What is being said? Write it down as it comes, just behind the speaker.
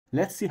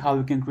Let's see how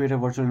we can create a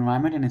virtual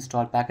environment and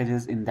install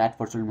packages in that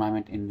virtual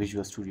environment in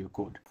Visual Studio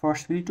Code.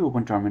 First, we need to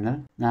open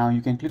terminal. Now you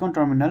can click on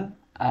terminal.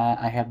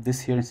 I have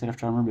this here instead of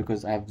terminal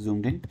because I have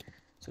zoomed in.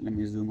 So let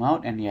me zoom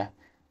out, and yeah,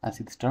 I'll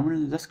see this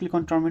terminal. Just click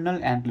on terminal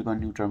and click on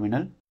new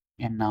terminal.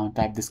 And now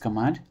type this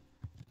command,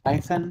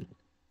 python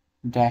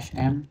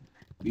 -m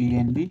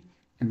venv,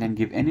 and then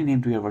give any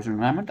name to your virtual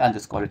environment. I'll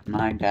just call it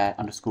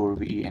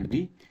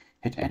my_venv.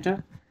 Hit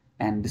enter,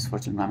 and this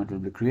virtual environment will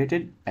be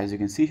created. As you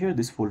can see here,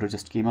 this folder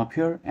just came up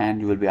here, and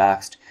you will be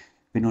asked,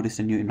 we noticed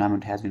a new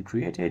environment has been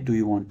created. Do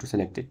you want to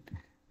select it?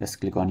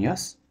 Just click on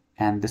yes,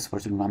 and this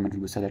virtual environment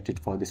will be selected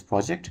for this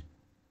project.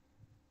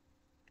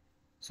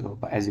 So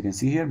as you can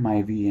see here,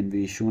 my venv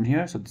is shown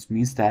here. So this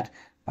means that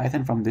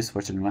Python from this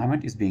virtual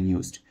environment is being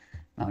used.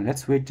 Now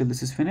let's wait till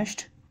this is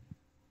finished.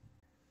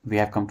 We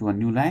have come to a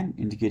new line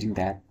indicating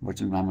that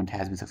virtual environment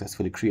has been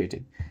successfully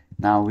created.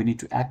 Now we need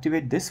to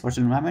activate this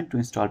virtual environment to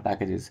install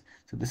packages.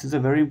 So this is a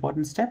very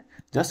important step.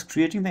 Just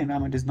creating the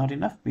environment is not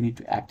enough. We need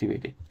to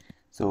activate it.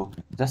 So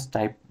just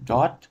type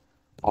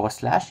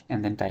 /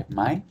 and then type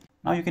my.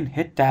 Now you can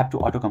hit tab to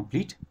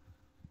autocomplete.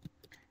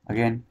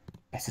 Again,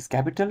 S is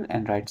capital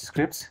and write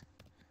scripts.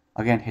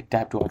 Again, hit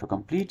tab to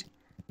autocomplete,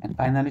 and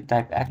finally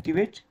type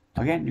activate.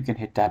 Again, you can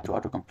hit tab to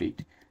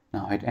autocomplete.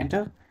 Now hit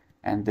enter,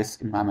 and this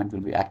environment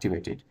will be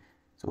activated.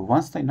 So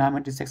once the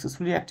environment is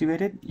successfully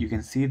activated, you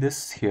can see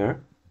this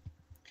here,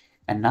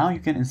 and now you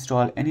can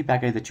install any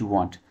package that you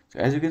want. So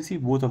as you can see,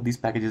 both of these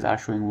packages are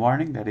showing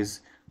warning that is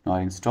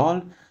not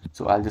installed.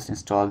 So I'll just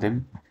install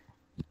them,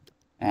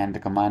 and the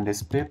command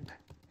is pip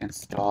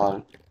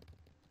install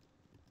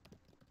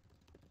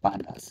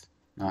pandas.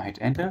 Now hit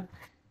enter.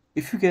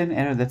 If you get an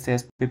error that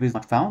says pip is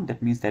not found,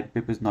 that means that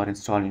pip is not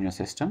installed in your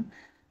system.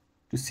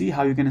 To see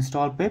how you can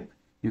install pip,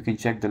 you can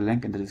check the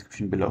link in the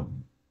description below.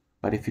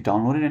 But if you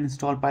downloaded and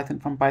installed Python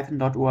from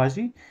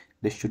python.org,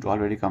 this should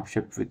already come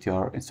shipped with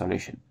your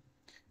installation.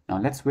 Now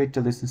let's wait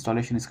till this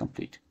installation is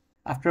complete.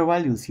 After a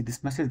while, you'll see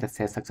this message that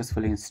says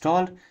successfully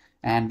installed.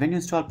 And when you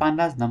install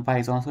pandas,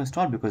 numpy is also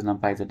installed because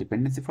numpy is a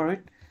dependency for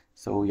it.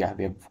 So yeah,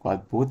 we have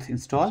got both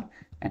installed.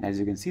 And as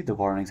you can see, the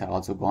warnings are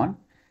also gone.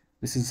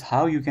 This is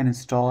how you can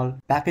install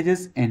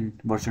packages in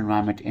virtual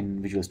environment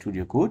in Visual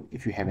Studio Code.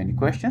 If you have any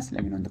questions,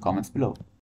 let me know in the comments below.